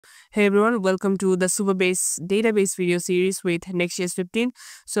Hey everyone, welcome to the Supabase Database video series with Nextjs 15.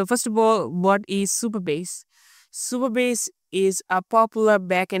 So first of all, what is Supabase? Supabase is a popular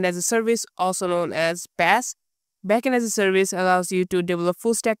backend as a service, also known as BaaS. Backend as a service allows you to develop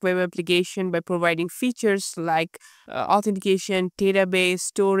full stack web application by providing features like authentication, database,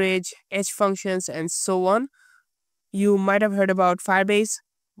 storage, edge functions, and so on. You might have heard about Firebase,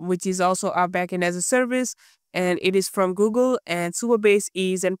 which is also a backend as a service, and it is from Google. And Supabase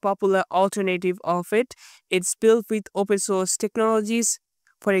is a popular alternative of it. It's built with open source technologies.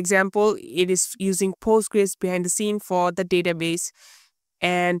 For example, it is using Postgres behind the scene for the database.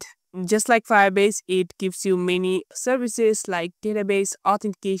 And just like Firebase, it gives you many services like database,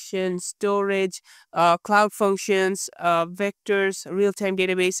 authentication, storage, cloud functions, vectors, real-time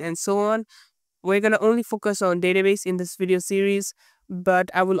database, and so on. We're going to only focus on database in this video series,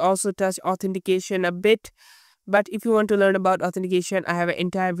 but I will also touch authentication a bit. But if you want to learn about authentication, I have an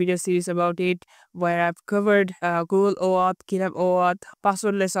entire video series about it where I've covered Google OAuth, GitHub OAuth,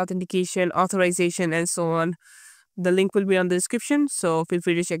 passwordless authentication, authorization, and so on. The link will be on the description, so feel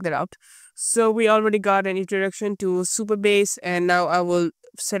free to check that out. So we already got an introduction to Supabase, and now I will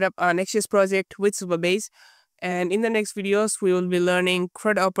set up our Nextjs project with Supabase. And in the next videos, we will be learning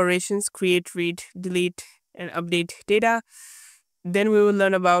CRUD operations, create, read, delete, and update data. Then we will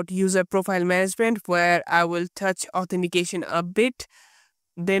learn about user profile management, where I will touch authentication a bit.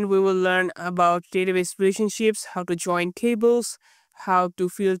 Then we will learn about database relationships, how to join tables, how to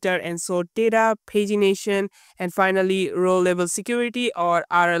filter and sort data, pagination, and finally row level security, or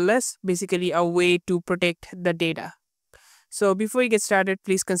RLS, basically a way to protect the data. So before you get started,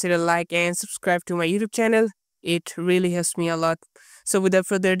 please consider like and subscribe to my YouTube channel. It really helps me a lot. So without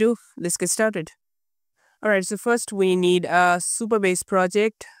further ado, let's get started. Alright, so first we need a Supabase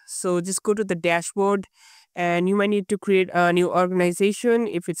project. So just go to the dashboard and you might need to create a new organization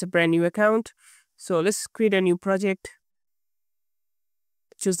if it's a brand new account. So let's create a new project.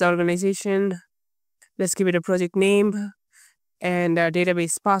 Choose the organization. Let's give it a project name and a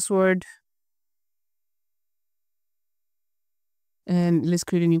database password. And let's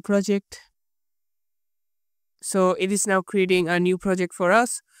create a new project. So it is now creating a new project for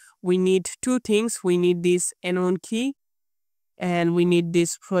us. We need two things. We need this unknown key and we need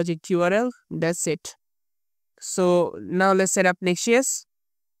this project URL. That's it. So now let's set up Nextjs.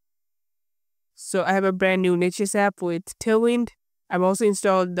 So I have a brand new Nextjs app with Tailwind. I've also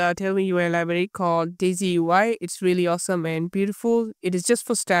installed the Tailwind UI library called Daisy UI. It's really awesome and beautiful. It is just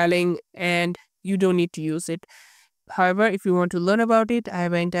for styling and you don't need to use it. However, if you want to learn about it, I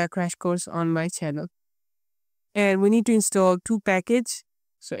have an entire crash course on my channel. And we need to install two packages.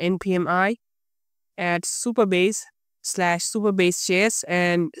 So npm I add supabase/supabase.js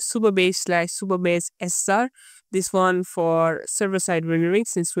and supabase/supabase sr. This one for server-side rendering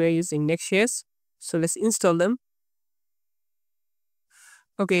since we are using Nextjs. So let's install them.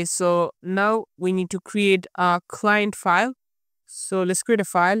 Okay, so now we need to create a client file. So let's create a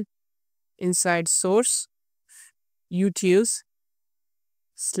file inside source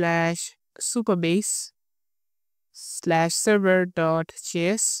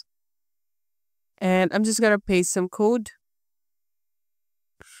utils/supabase/server.js. And I'm just gonna paste some code.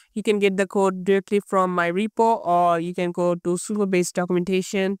 You can get the code directly from my repo, or you can go to Supabase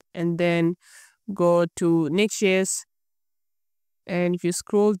documentation and then go to Nextjs. And if you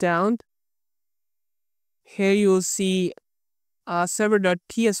scroll down, here you'll see a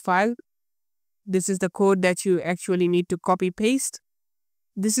server.ts file. This is the code that you actually need to copy paste.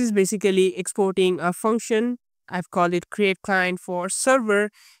 This is basically exporting a function. I've called it create client for server.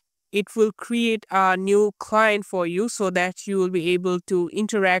 It will create a new client for you so that you will be able to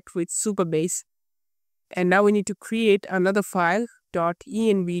interact with Supabase. And now we need to create another file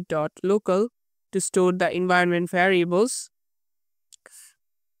 .env.local to store the environment variables.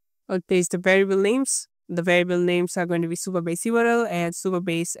 I'll paste the variable names. The variable names are going to be Supabase URL and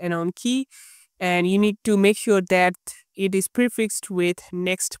Supabase unknown key. And you need to make sure that it is prefixed with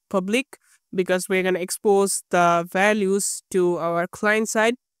next public because we're going to expose the values to our client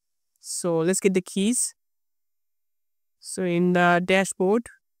side. So let's get the keys. So in the dashboard,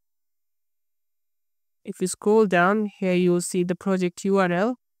 if you scroll down here, you'll see the project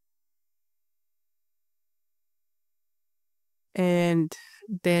URL. And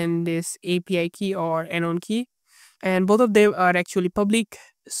then this API key or unknown key. And both of them are actually public,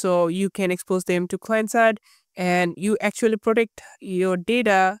 so you can expose them to client side and you actually protect your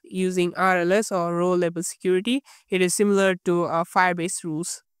data using RLS or row level security. It is similar to Firebase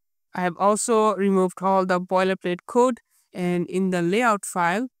rules. I have also removed all the boilerplate code, and in the layout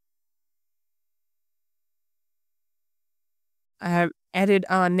file, I have added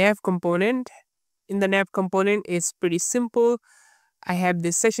a nav component. In the nav component, it's pretty simple. I have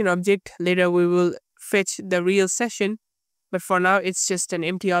this session object. Later we will fetch the real session, but for now it's just an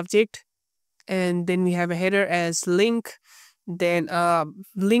empty object. And then we have a header as link, then a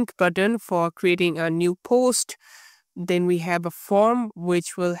link button for creating a new post. Then we have a form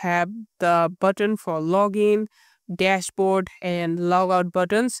which will have the button for login, dashboard, and logout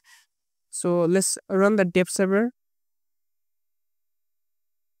buttons. So let's run the dev server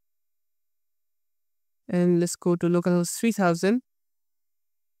and let's go to localhost 3000.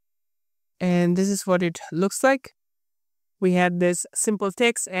 And this is what it looks like. We had this simple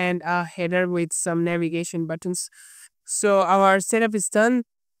text and a header with some navigation buttons. So our setup is done,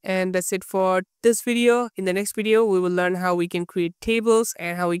 and that's it for this video. In the next video, we will learn how we can create tables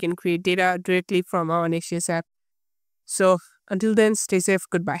and how we can create data directly from our Next.js app. So until then, stay safe.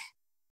 Goodbye.